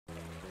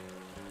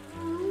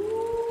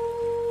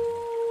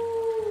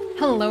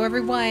Hello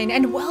everyone,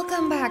 and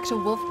welcome back to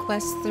Wolf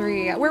Quest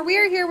 3, where we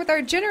are here with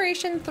our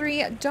Generation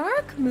 3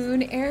 Dark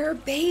Moon Heir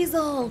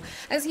Basil,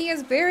 as he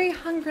is very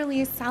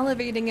hungrily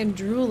salivating and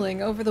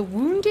drooling over the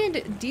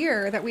wounded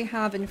deer that we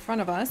have in front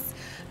of us,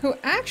 who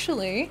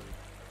actually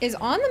is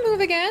on the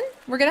move again.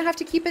 We're gonna have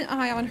to keep an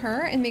eye on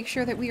her and make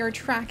sure that we are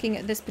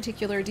tracking this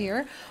particular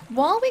deer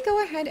while we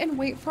go ahead and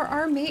wait for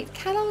our mate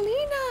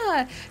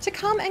Catalina to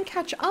come and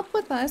catch up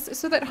with us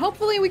so that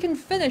hopefully we can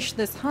finish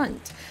this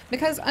hunt.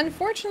 Because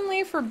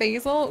unfortunately for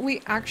Basil,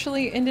 we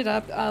actually ended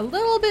up a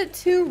little bit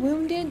too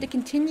wounded to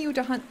continue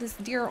to hunt this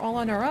deer all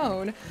on our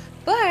own.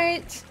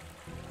 But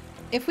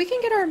if we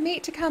can get our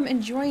mate to come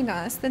and join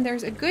us, then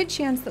there's a good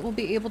chance that we'll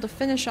be able to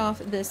finish off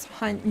this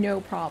hunt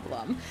no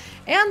problem.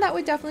 And that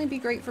would definitely be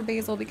great for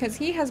Basil because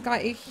he has got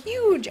a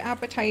huge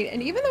appetite,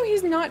 and even though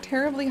he's not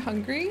terribly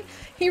hungry,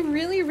 he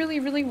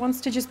really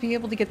wants to just be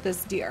able to get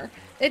this deer.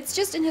 It's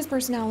just in his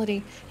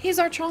personality. He's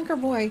our chonker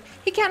boy.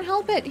 He can't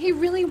help it. He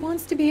really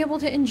wants to be able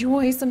to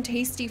enjoy some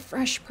tasty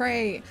fresh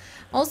prey.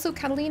 Also,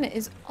 Catalina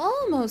is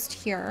almost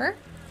here.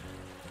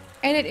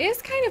 And it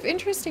is kind of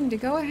interesting to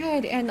go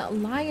ahead and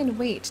lie in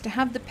wait, to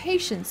have the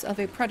patience of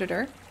a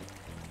predator.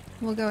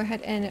 We'll go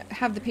ahead and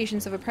have the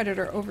patience of a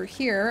predator over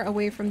here,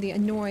 away from the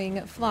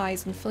annoying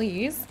flies and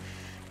fleas.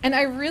 And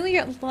I really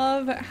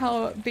love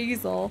how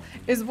Basil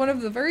is one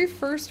of the very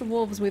first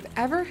wolves we've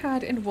ever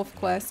had in Wolf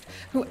Quest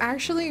who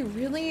actually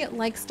really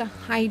likes to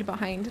hide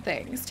behind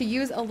things, to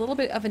use a little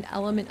bit of an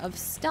element of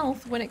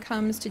stealth when it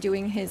comes to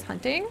doing his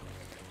hunting.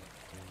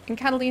 And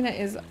Catalina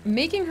is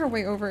making her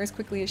way over as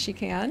quickly as she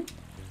can.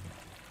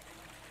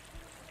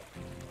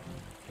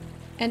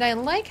 And I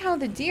like how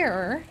the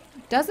deer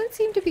doesn't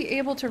seem to be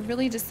able to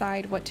really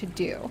decide what to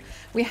do.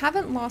 We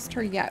haven't lost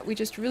her yet. We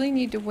just really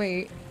need to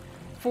wait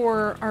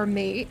for our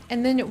mate,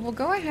 and then we'll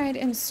go ahead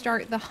and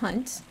start the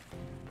hunt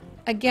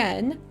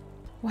again.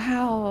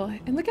 Wow,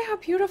 and look at how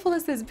beautiful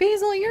this is.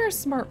 Basil, you're a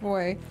smart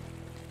boy.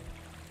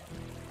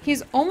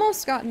 He's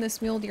almost gotten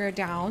this mule deer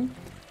down,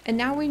 and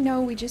now we know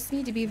we just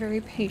need to be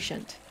very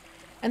patient.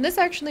 And this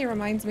actually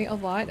reminds me a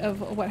lot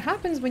of what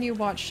happens when you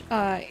watch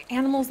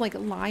animals like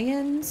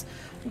lions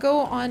go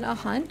on a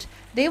hunt.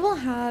 They will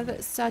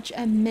have such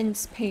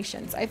immense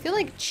patience. I feel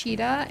like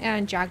cheetah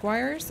and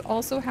jaguars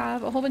also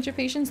have a whole bunch of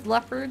patience.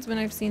 Leopards, when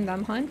I've seen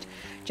them hunt.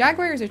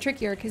 Jaguars are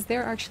trickier because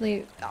they're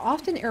actually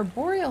often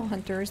arboreal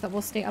hunters that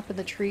will stay up in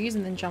the trees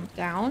and then jump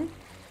down.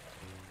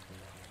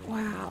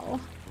 Wow.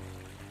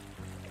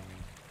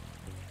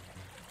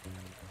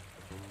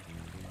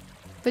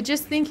 But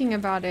just thinking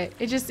about it,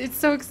 it's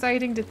so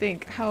exciting to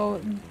think how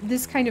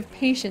this kind of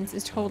patience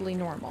is totally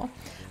normal.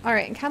 All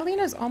right, and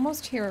Catalina's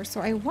almost here,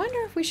 so I wonder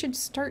if we should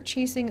start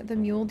chasing the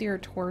mule deer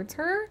towards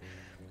her.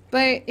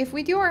 But if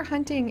we do our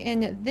hunting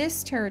in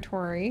this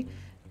territory,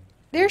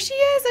 there she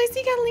is! I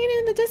see Catalina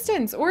in the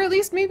distance, or at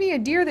least maybe a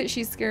deer that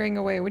she's scaring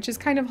away, which is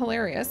kind of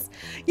hilarious.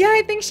 Yeah,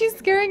 I think she's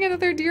scaring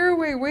another deer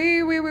away,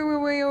 way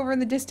over in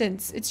the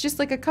distance. It's just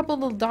like a couple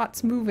little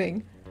dots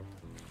moving.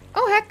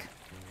 Oh, heck!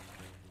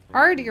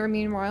 Our deer,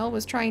 meanwhile,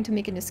 was trying to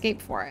make an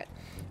escape for it.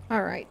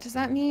 Alright, does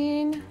that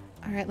mean...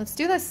 Alright, let's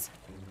do this.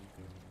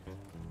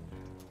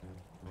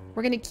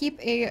 We're gonna keep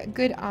a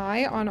good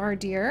eye on our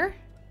deer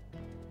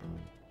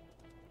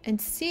and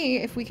see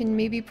if we can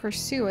maybe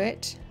pursue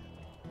it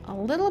a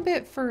little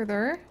bit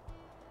further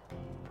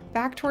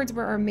back towards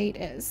where our mate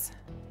is.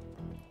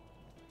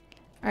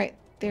 Alright,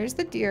 there's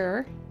the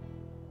deer.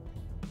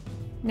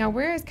 Now,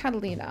 where is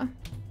Catalina?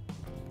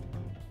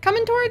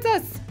 Coming towards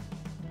us!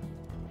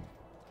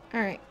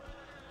 Alright.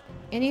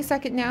 Any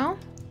second now.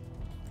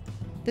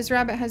 This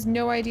rabbit has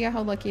no idea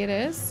how lucky it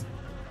is.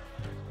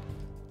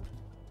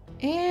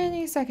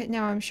 Any second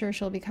now, I'm sure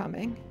she'll be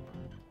coming.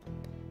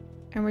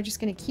 And we're just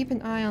gonna keep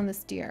an eye on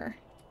this deer.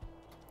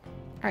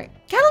 Alright.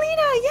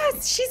 Catalina!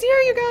 Yes! She's here,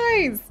 you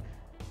guys!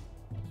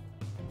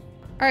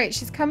 Alright,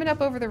 she's coming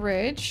up over the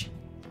ridge.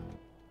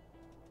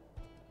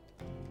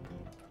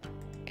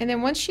 And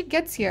then once she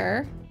gets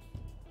here...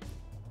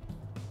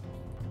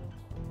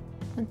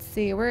 Let's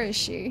see, where is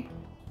she?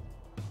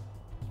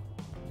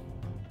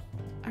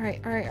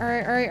 Alright.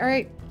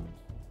 Alright,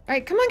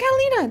 come on,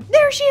 Catalina!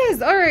 There she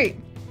is! Alright.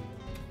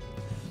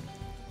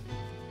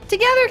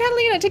 Together,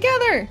 Catalina,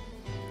 together!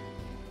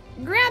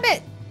 Grab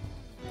it!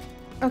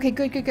 Okay,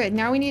 good.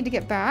 Now we need to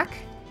get back.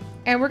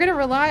 And we're gonna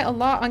rely a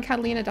lot on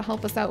Catalina to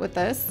help us out with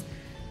this.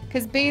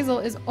 Because Basil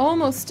is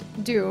almost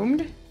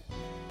doomed.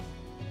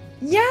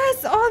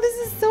 Yes! Oh,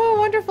 this is so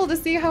wonderful to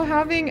see how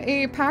having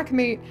a pack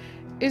mate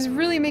is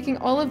really making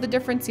all of the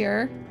difference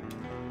here.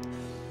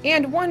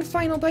 And one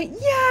final bite.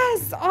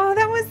 Yes! Oh,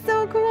 that was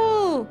so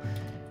cool!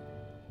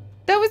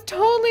 That was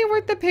totally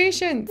worth the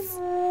patience.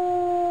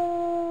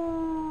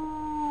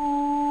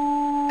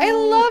 I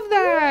love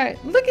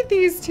that! Look at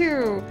these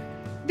two.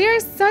 They're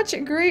such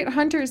great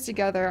hunters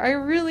together. I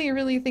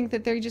really think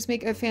that they just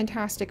make a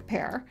fantastic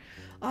pair.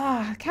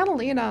 Ah,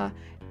 Catalina.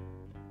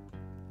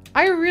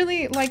 I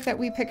really like that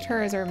we picked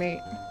her as our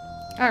mate.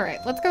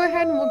 Alright, let's go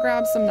ahead and we'll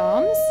grab some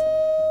noms.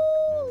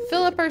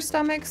 Fill up our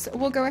stomachs.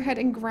 We'll go ahead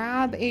and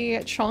grab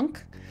a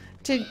chunk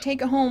to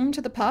take home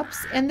to the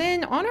pups, and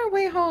then on our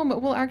way home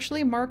we'll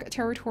actually mark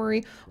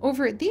territory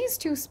over these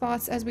two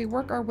spots as we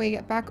work our way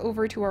back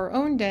over to our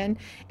own den,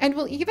 and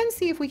we'll even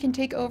see if we can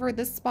take over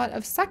this spot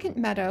of second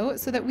meadow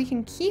so that we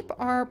can keep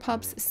our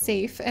pups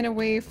safe and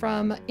away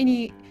from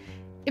any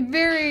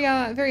very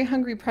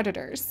hungry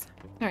predators.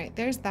 All right,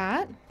 there's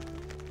that.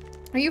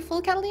 Are you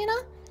full, Catalina?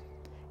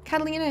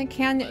 Catalina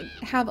can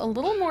have a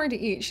little more to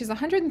eat. She's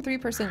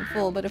 103%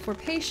 full, but if we're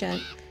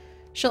patient,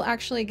 she'll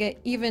actually get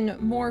even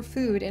more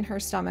food in her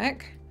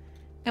stomach.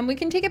 And we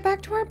can take it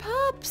back to our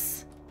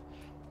pups.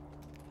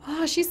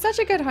 Oh, she's such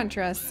a good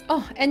huntress.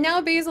 Oh, and now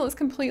Basil is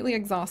completely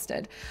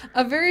exhausted.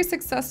 A very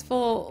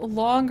successful,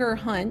 longer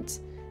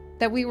hunt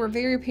that we were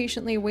very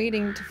patiently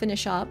waiting to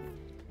finish up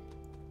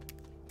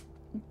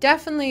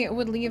definitely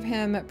would leave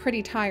him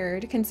pretty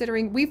tired,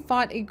 considering we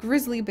fought a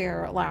grizzly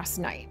bear last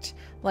night.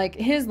 Like,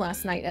 his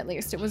last night, at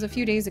least. It was a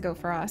few days ago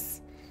for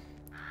us.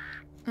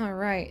 All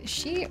right,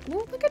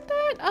 oh, look at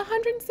that,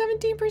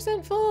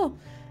 117% full.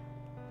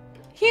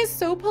 He is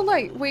so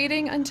polite,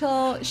 waiting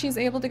until she's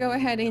able to go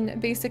ahead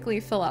and basically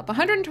fill up.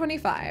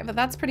 125,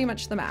 that's pretty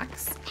much the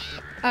max.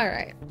 All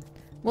right,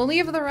 we'll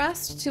leave the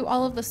rest to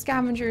all of the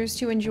scavengers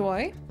to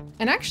enjoy.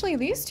 And actually,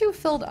 these two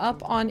filled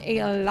up on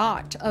a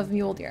lot of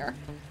mule deer.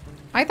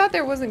 I thought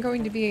there wasn't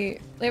going to be,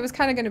 it was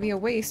kind of going to be a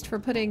waste for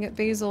putting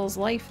Basil's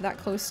life that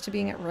close to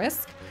being at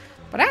risk.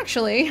 But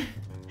actually,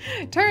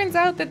 turns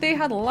out that they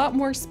had a lot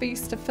more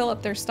space to fill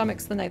up their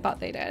stomachs than I thought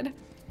they did.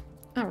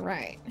 All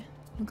right,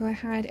 we'll go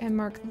ahead and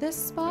mark this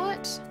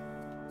spot.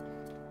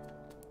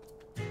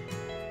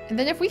 And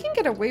then if we can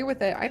get away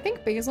with it, I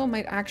think Basil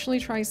might actually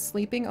try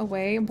sleeping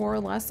away more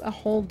or less a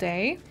whole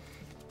day,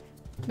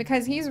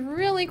 because he's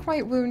really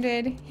quite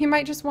wounded. He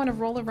might just want to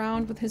roll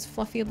around with his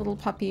fluffy little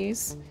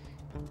puppies.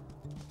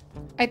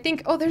 I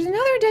think, oh, there's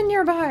another den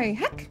nearby.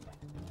 Heck.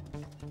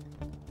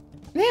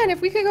 Man,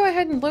 if we could go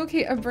ahead and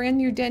locate a brand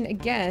new den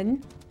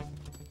again,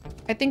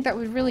 I think that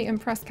would really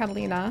impress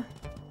Catalina.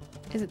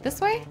 Is it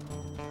this way?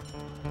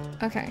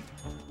 Okay.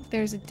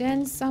 There's a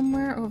den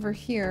somewhere over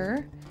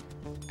here.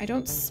 I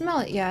don't smell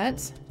it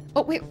yet.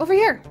 Oh, wait, over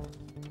here.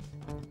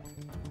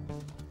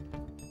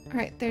 All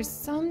right, there's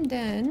some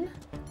den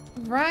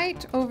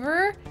right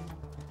over.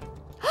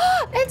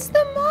 It's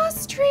the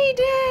moss tree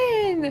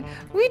den!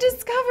 We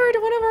discovered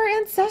one of our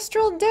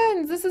ancestral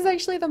dens. This is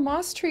actually the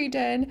moss tree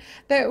den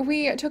that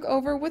we took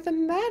over with a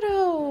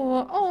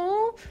meadow.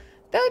 Oh,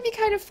 that would be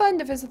kind of fun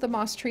to visit the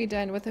moss tree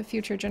den with a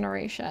future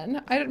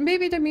generation.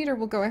 Maybe Demeter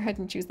will go ahead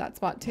and choose that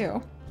spot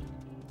too.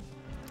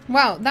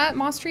 Wow, that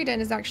moss tree den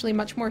is actually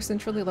much more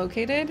centrally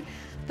located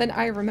than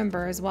I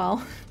remember as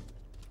well.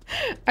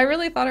 I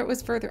really thought it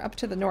was further up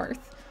to the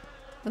north,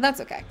 but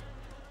that's okay.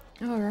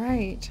 All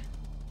right.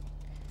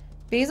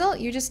 Basil,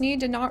 you just need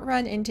to not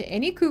run into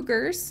any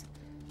cougars.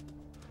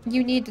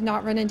 You need to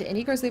not run into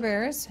any grizzly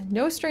bears.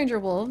 No stranger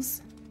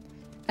wolves.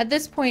 At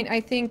this point,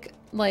 I think,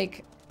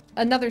 like,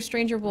 another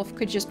stranger wolf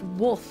could just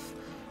wolf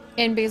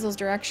in Basil's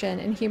direction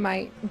and he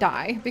might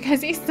die because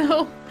he's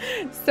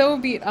so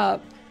beat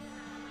up.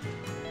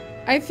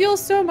 I feel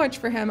so much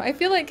for him. I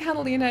feel like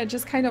Catalina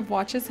just kind of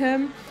watches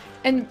him,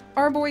 and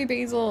our boy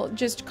Basil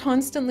just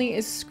constantly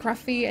is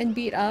scruffy and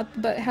beat up,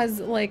 but has,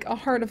 like, a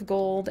heart of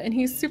gold, and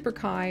he's super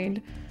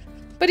kind.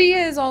 But he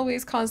is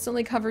always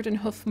constantly covered in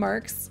hoof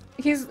marks.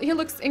 He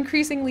looks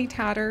increasingly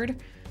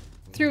tattered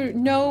through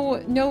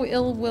no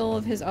ill will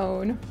of his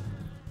own.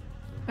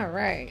 All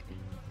right.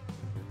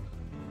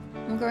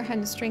 We'll go ahead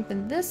and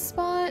strengthen this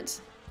spot.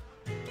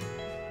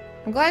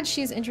 I'm glad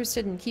she's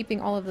interested in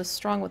keeping all of this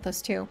strong with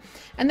us too.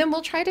 And then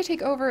we'll try to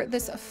take over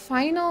this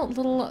final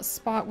little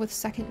spot with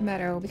Second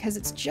Meadow because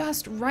it's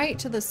just right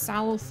to the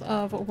south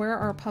of where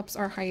our pups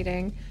are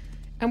hiding.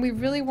 And we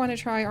really want to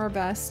try our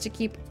best to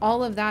keep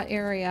all of that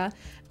area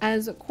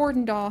as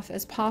cordoned off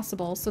as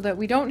possible so that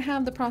we don't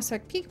have the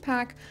Prospect Peak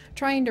Pack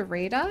trying to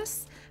raid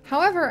us.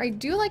 However, I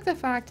do like the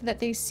fact that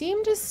they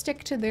seem to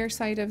stick to their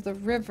side of the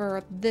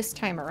river this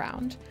time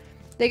around.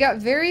 They got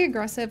very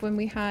aggressive when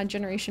we had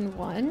Generation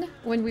 1,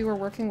 when we were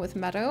working with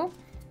Meadow.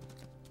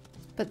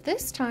 But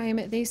this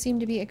time, they seem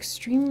to be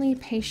extremely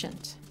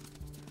patient.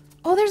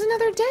 Oh, there's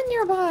another den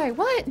nearby!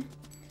 What?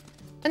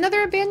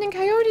 Another abandoned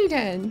coyote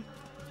den!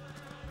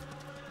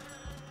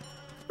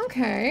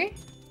 Okay.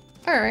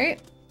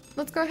 Alright.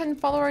 Let's go ahead and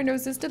follow our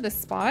noses to this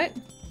spot.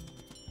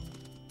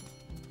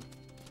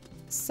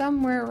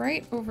 Somewhere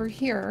right over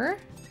here.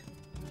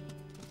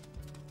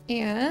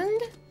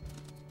 And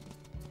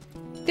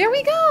there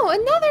we go!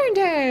 Another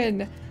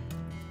den!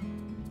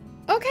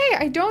 Okay,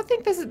 I don't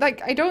think this is,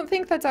 like, I don't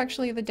think that's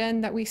actually the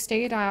den that we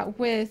stayed at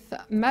with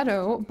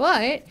Meadow,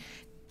 but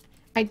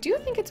I do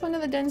think it's one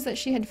of the dens that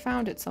she had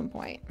found at some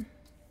point.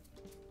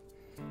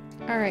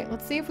 Alright,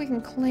 let's see if we can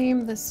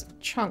claim this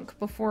chunk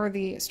before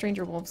the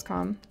stranger wolves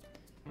come.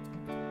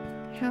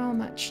 How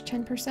much?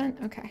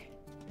 10%? Okay.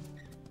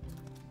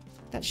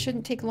 That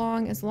shouldn't take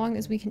long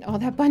as we can... Oh,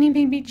 that bunny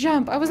made me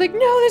jump! I was like,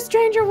 no, the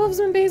stranger wolves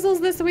and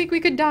Basil's this week, we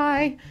could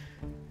die!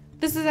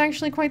 This is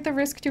actually quite the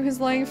risk to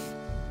his life.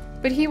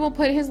 But he will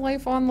put his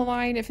life on the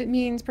line if it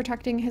means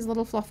protecting his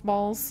little fluff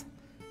balls.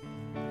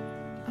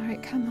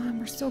 right, come on.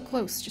 We're so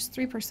close. Just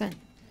 3%.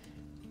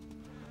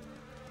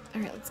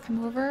 All right, let's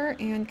come over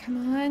and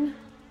come on.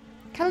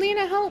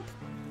 Catalina, help!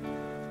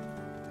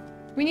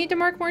 We need to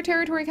mark more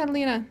territory,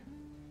 Catalina.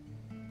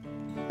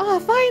 Oh,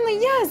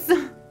 finally, yes!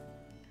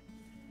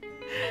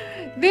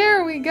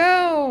 There we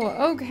go!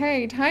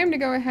 Okay, time to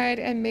go ahead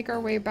and make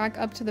our way back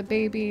up to the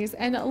babies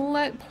and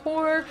let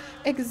poor,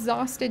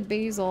 exhausted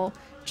Basil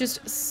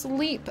just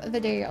sleep the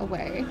day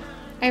away.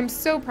 I am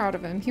so proud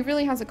of him. He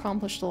really has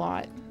accomplished a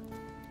lot.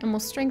 And we'll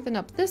strengthen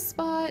up this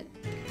spot.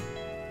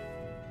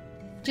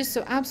 Just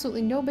so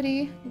absolutely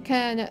nobody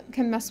can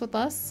mess with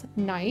us.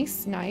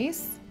 Nice,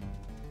 nice.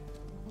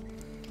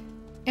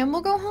 And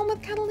we'll go home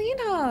with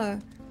Catalina.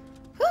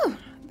 Whew.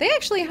 They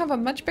actually have a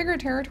much bigger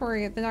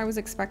territory than I was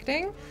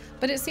expecting,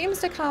 but it seems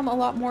to come a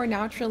lot more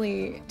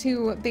naturally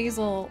to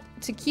Basil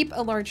to keep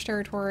a large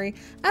territory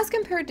as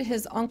compared to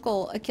his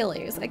uncle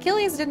Achilles.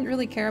 Achilles didn't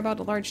really care about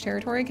a large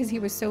territory because he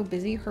was so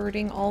busy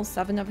herding all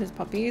 7 of his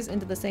puppies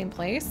into the same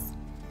place.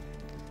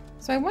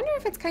 So I wonder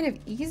if it's kind of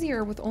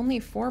easier with only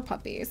 4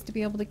 puppies to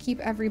be able to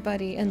keep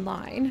everybody in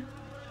line.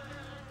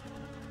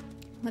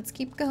 Let's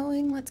keep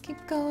going, let's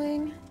keep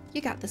going.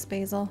 You got this,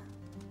 Basil.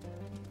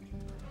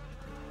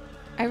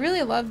 I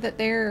really love that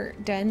their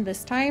den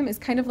this time is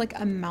kind of like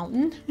a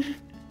mountain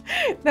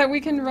that we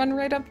can run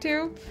right up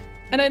to.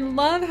 And I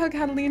love how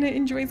Catalina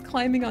enjoys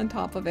climbing on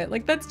top of it.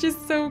 Like, that's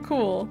just so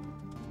cool.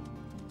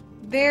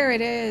 There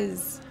it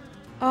is.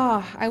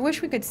 Oh, I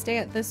wish we could stay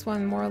at this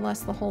one more or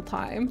less the whole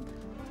time.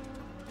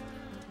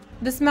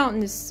 This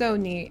mountain is so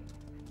neat.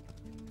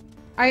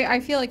 I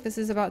feel like this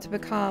is about to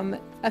become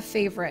a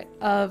favorite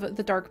of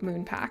the Dark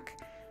Moon pack.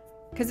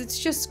 Because it's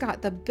just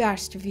got the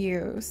best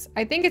views.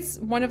 I think it's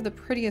one of the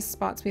prettiest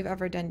spots we've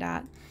ever done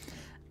at.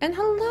 And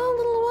hello,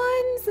 little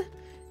ones!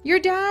 Your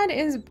dad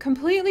is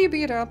completely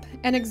beat up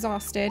and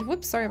exhausted.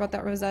 Whoops, sorry about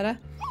that, Rosetta.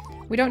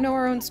 We don't know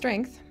our own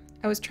strength.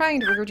 I was trying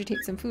to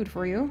regurgitate some food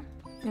for you.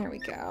 There we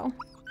go.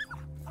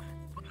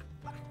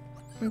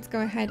 Let's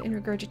go ahead and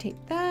regurgitate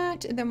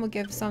that, and then we'll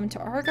give some to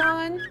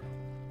Argon.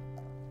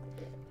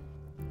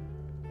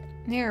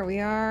 There we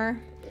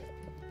are.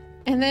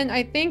 And then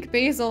I think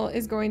Basil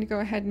is going to go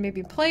ahead and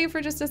maybe play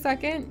for just a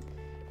second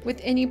with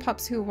any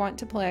pups who want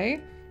to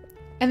play.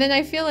 And then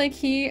I feel like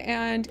he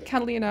and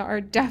Catalina are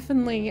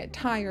definitely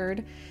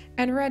tired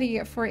and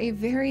ready for a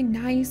very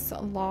nice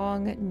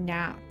long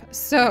nap.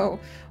 So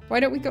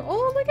why don't we go?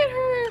 Oh, look at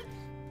her.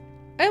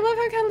 I love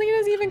how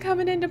Catalina's even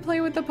coming in to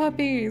play with the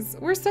puppies.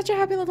 We're such a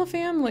happy little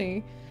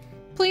family.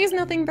 Please,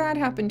 nothing bad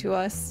happen to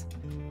us.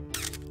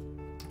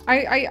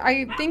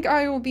 I think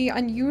I will be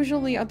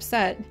unusually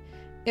upset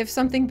if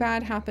something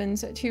bad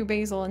happens to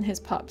Basil and his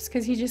pups,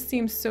 because he just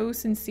seems so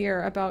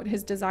sincere about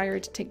his desire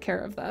to take care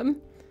of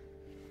them.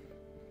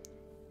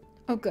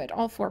 Oh good,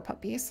 all 4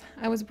 puppies.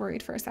 I was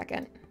worried for a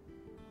second.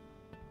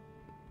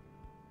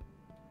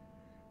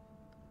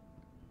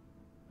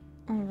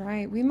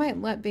 Alright, we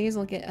might let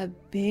Basil get a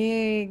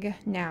big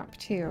nap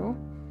too.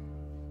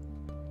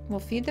 We'll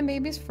feed the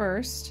babies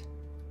first.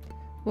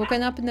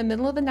 Woken up in the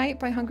middle of the night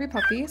by hungry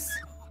puppies.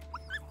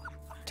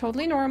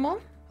 Totally normal.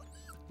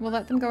 We'll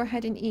let them go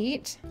ahead and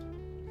eat.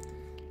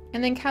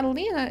 And then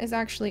Catalina is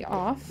actually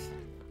off.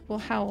 We'll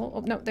howl. Oh,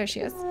 no, there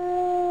she is.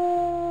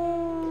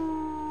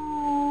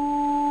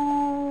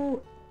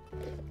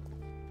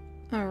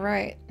 All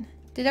right.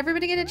 Did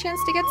everybody get a chance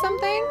to get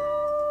something?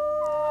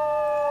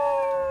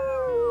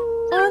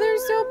 Oh, they're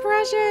so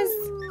precious.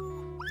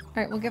 All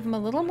right, we'll give them a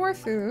little more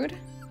food.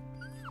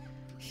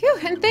 Phew,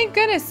 and thank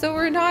goodness, so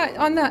we're not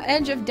on the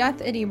edge of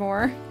death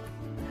anymore.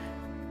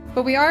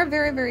 But we are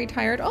very, very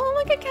tired. Oh,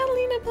 look at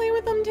Catalina play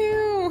with them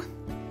too.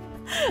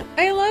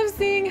 I love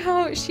seeing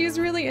how she's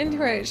really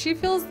into it. She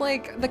feels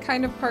like the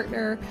kind of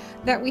partner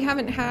that we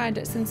haven't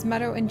had since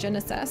Meadow and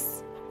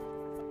Genesis,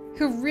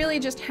 who really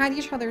just had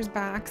each other's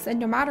backs, and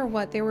no matter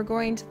what, they were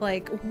going to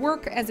like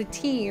work as a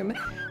team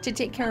to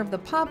take care of the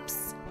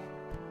pups,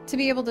 to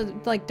be able to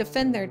like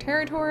defend their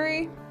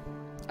territory.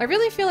 I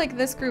really feel like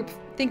this group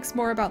thinks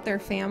more about their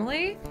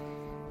family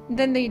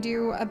than they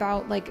do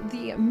about like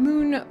the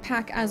moon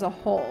pack as a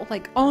whole,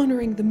 like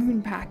honoring the moon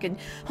pack and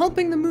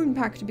helping the moon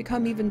pack to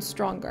become even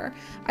stronger.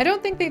 I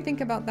don't think they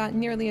think about that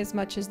nearly as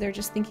much as they're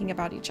just thinking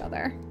about each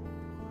other.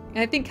 And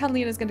I think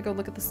Catalina's gonna go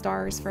look at the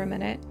stars for a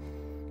minute.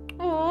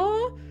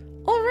 Aww.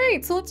 All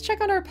right, so let's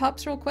check on our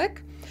pups real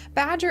quick.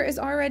 Badger is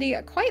already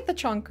quite the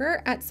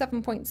chunker at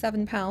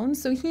 7.7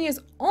 pounds, so he is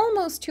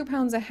almost 2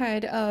 pounds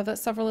ahead of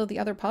several of the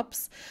other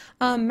pups.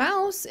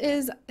 Mouse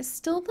is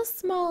still the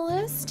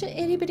smallest,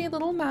 itty bitty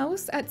little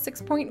mouse at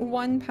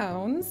 6.1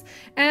 pounds,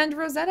 and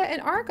Rosetta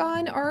and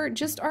Argon are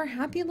just our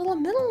happy little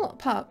middle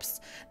pups.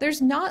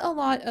 There's not a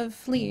lot of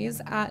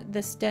fleas at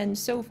this den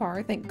so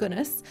far, thank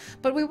goodness,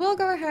 but we will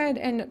go ahead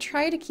and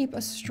try to keep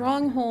a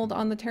strong hold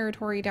on the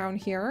territory down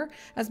here,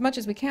 as much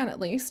as we can at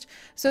least,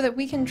 so that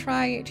we can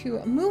try to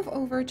move move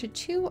over to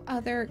 2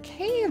 other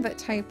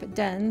cave-type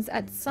dens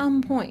at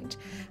some point.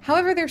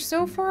 However, they're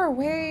so far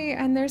away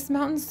and this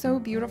mountain's so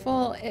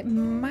beautiful, it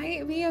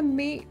might be a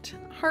mate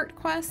heart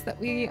quest that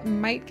we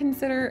might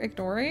consider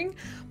ignoring.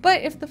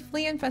 But if the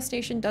flea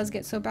infestation does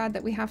get so bad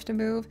that we have to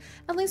move,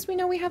 at least we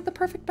know we have the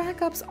perfect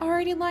backups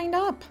already lined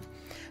up.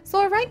 So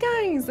alright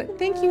guys,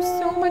 thank you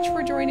so much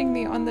for joining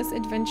me on this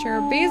adventure.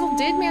 Basil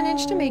did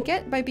manage to make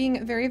it by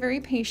being very, very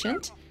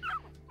patient.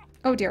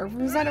 Oh dear,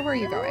 Rosetta, where are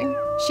you going?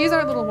 She's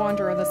our little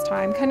wanderer this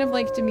time, kind of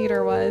like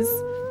Demeter was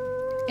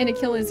in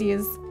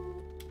Achilles'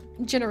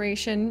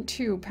 Generation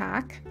 2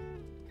 pack.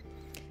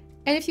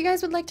 And if you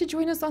guys would like to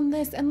join us on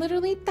this and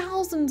literally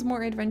thousands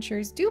more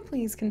adventures, do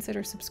please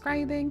consider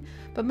subscribing.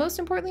 But most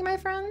importantly, my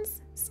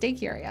friends, stay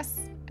curious.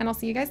 And I'll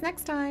see you guys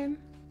next time.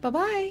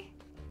 Bye-bye!